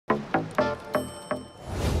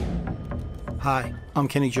Hi, I'm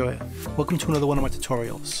Kenny Joya. Welcome to another one of my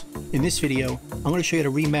tutorials. In this video, I'm going to show you how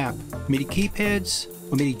to remap MIDI keypads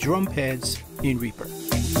or MIDI drum pads in Reaper.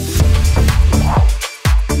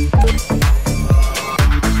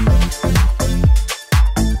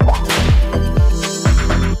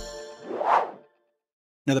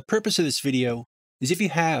 Now the purpose of this video is if you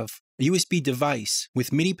have a USB device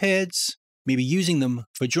with MIDI pads, maybe using them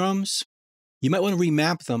for drums, you might want to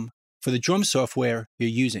remap them for the drum software you're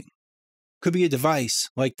using. Could be a device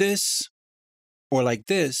like this,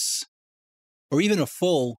 or even a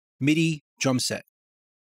full MIDI drum set.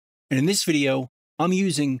 And in this video, I'm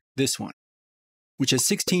using this one, which has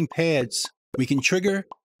 16 pads we can trigger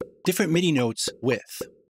different MIDI notes with.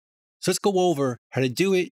 So let's go over how to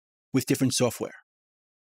do it with different software.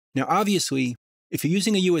 Now obviously, if you're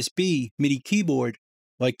using a USB MIDI keyboard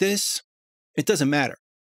like this, it doesn't matter.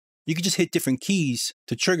 You can just hit different keys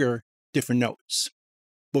to trigger different notes.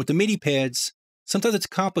 But with the MIDI pads, sometimes it's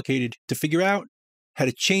complicated to figure out how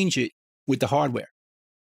to change it with the hardware.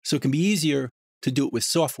 So it can be easier to do it with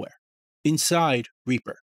software inside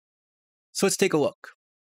Reaper. So let's take a look.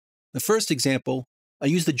 The first example, I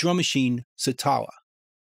use the drum machine Satala.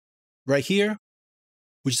 Right here,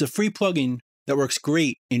 which is a free plugin that works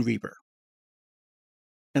great in Reaper.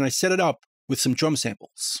 And I set it up with some drum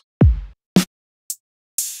samples.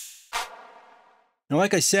 Now,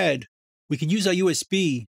 like I said, we can use our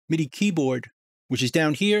USB MIDI keyboard, which is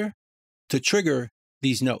down here, to trigger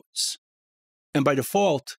these notes. And by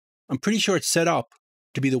default, I'm pretty sure it's set up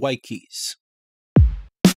to be the white keys.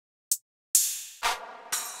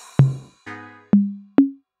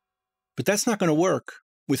 But that's not going to work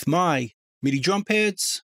with my MIDI drum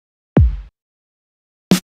pads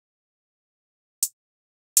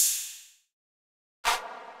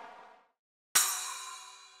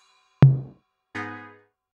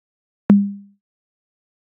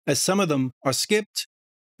as some of them are skipped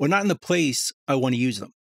or not in the place I want to use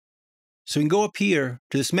them. So we can go up here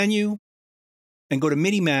to this menu and go to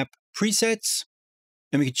MIDI map presets,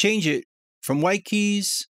 and we can change it from white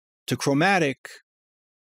keys to chromatic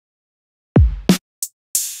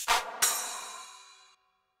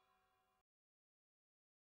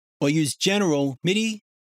or use general MIDI,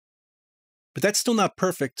 but that's still not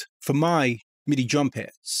perfect for my MIDI drum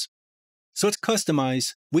pads. So let's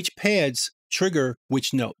customize which pads trigger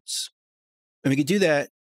which notes. And we can do that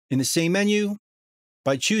in the same menu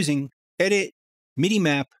by choosing Edit, MIDI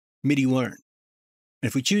Map, MIDI Learn. And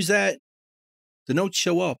if we choose that, the notes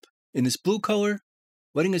show up in this blue color,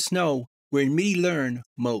 letting us know we're in MIDI Learn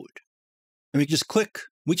mode. And we can just click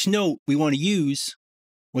which note we want to use.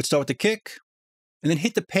 Let's start with the kick, and then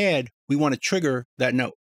hit the pad we want to trigger that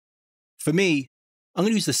note. For me, I'm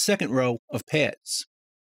going to use the second row of pads.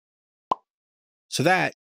 So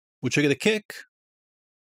that will trigger the kick.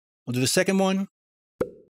 I'll do the second one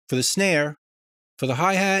for the snare, for the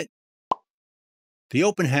hi-hat, the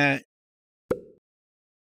open hat,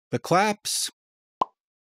 the claps,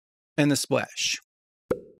 and the splash.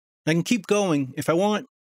 I can keep going if I want,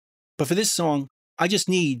 but for this song, I just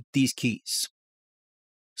need these keys.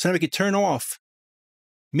 So now we can turn off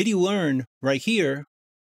MIDI Learn right here,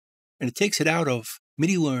 and it takes it out of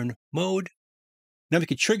MIDI Learn mode. Now we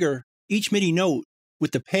can trigger each MIDI note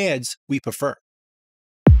with the pads we prefer.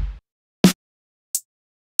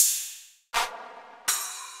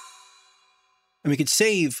 And we could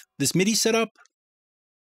save this MIDI setup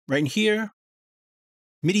right in here,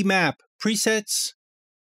 MIDI map presets,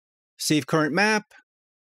 save current map,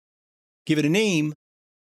 give it a name,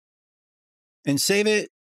 and save it.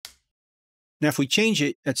 Now if we change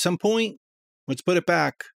it at some point, let's put it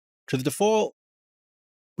back to the default,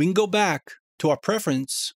 we can go back to our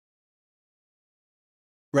preference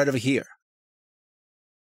right over here.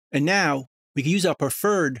 And now we can use our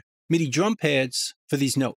preferred MIDI drum pads for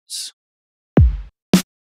these notes.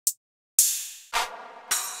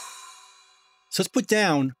 So let's put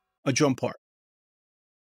down a drum part.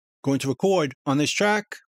 Going to record on this track,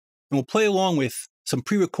 and we'll play along with some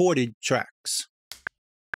pre-recorded tracks.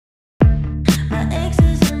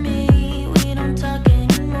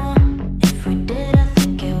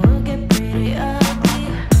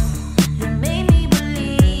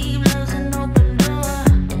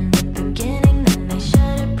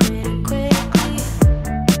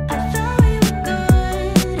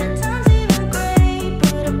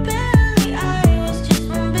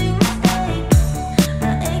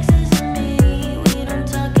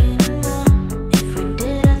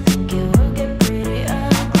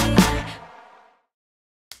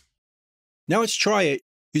 Now let's try it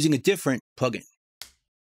using a different plugin.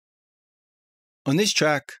 On this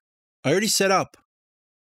track, I already set up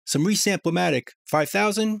some Resample-matic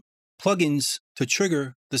 5000 plugins to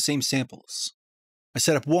trigger the same samples. I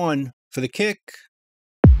set up one for the kick,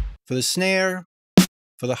 for the snare,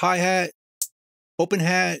 for the hi-hat, open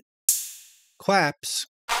hat, claps,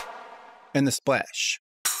 and the splash.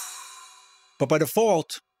 But by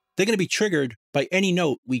default, they're going to be triggered by any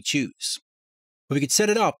note we choose. But we could set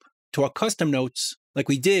it up to our custom notes like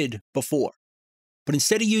we did before. But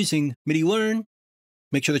instead of using MIDI Learn,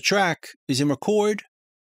 make sure the track is in record,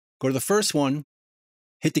 go to the first one,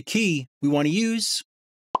 hit the key we want to use,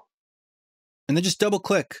 and then just double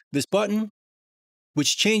click this button,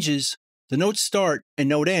 which changes the note start and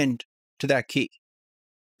note end to that key.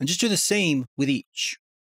 And just do the same with each.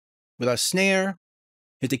 With our snare,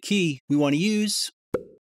 hit the key we want to use,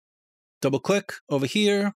 double click over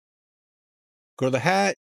here, go to the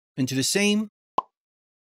hat, and do the same.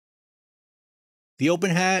 The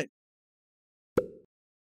open hat,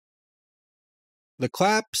 the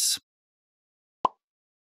claps,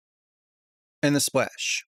 and the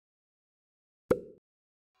splash.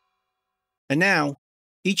 And now,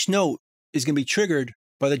 each note is going to be triggered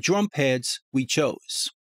by the drum pads we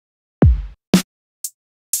chose.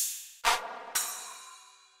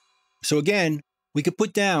 So again, we could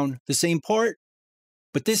put down the same part,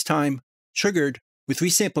 but this time triggered with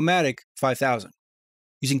Resamplematic 5000,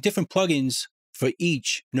 using different plugins for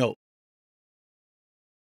each note.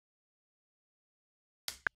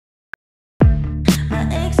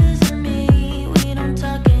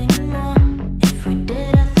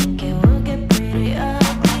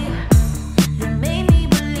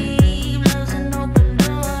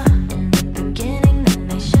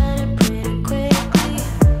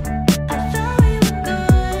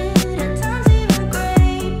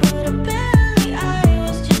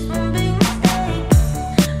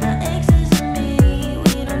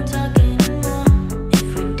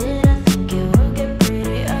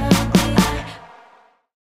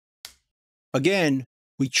 Again,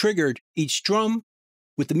 we triggered each drum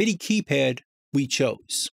with the MIDI keypad we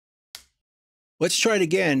chose. Let's try it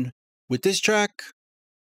again with this track,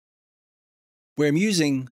 where I'm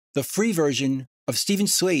using the free version of Steven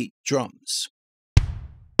Slate drums.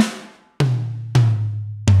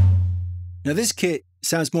 Now this kit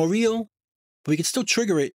sounds more real, but we can still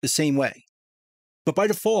trigger it the same way. But by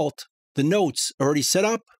default, the notes are already set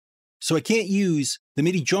up, so I can't use the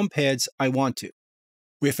MIDI drum pads I want to.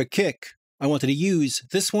 Where for kick, I wanted to use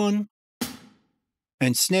this one,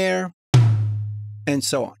 and snare, and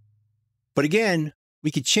so on. But again, we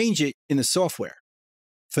could change it in the software.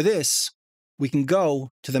 For this, we can go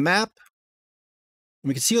to the map, and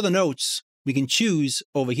we can see all the notes we can choose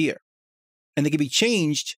over here. And they can be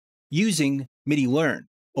changed using MIDI Learn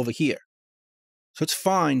over here. So let's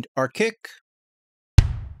find our kick, and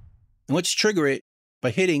let's trigger it by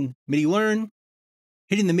hitting MIDI Learn,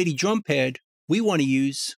 hitting the MIDI drum pad we want to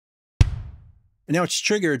use, and now it's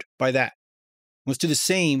triggered by that. Let's do the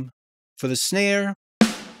same for the snare,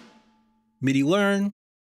 MIDI Learn,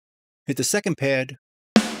 hit the second pad,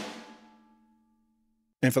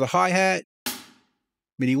 and for the hi-hat,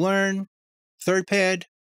 MIDI Learn, third pad.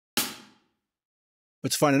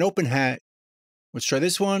 Let's find an open hat. Let's try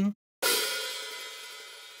this one.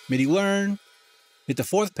 MIDI Learn, hit the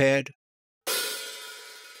fourth pad.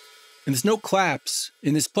 And there's no claps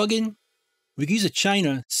in this plugin. We can use a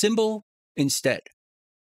China cymbal instead.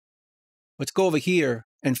 Let's go over here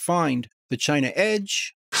and find the China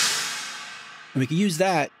edge, and we can use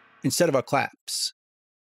that instead of our claps.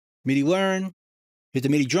 MIDI Learn, hit the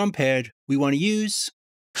MIDI drum pad we want to use,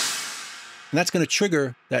 and that's going to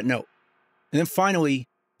trigger that note. And then finally,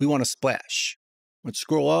 we want to splash. Let's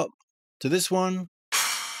scroll up to this one,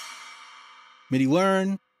 MIDI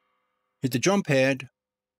Learn, hit the drum pad,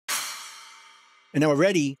 and now we're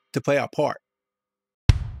ready to play our part.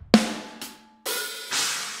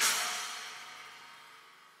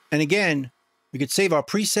 And again, we could save our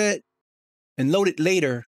preset and load it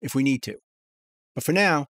later if we need to. But for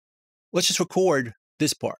now, let's just record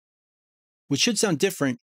this part, which should sound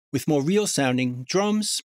different with more real sounding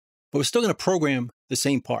drums, but we're still going to program the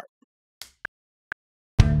same part.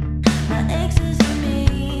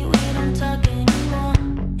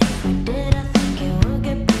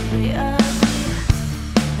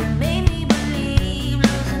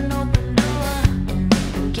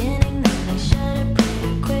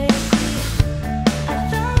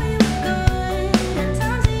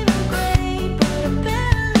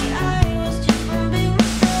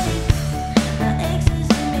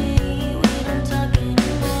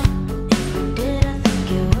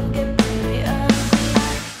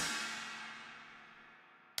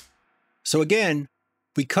 So again,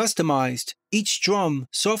 we customized each drum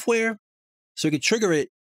software so we could trigger it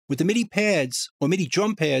with the MIDI pads or MIDI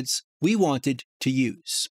drum pads we wanted to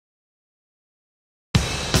use.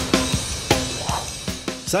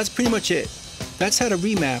 So that's pretty much it. That's how to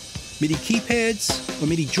remap MIDI keypads or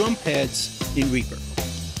MIDI drum pads in Reaper.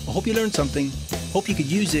 I hope you learned something, hope you could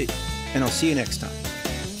use it, and I'll see you next time.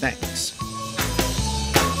 Thanks.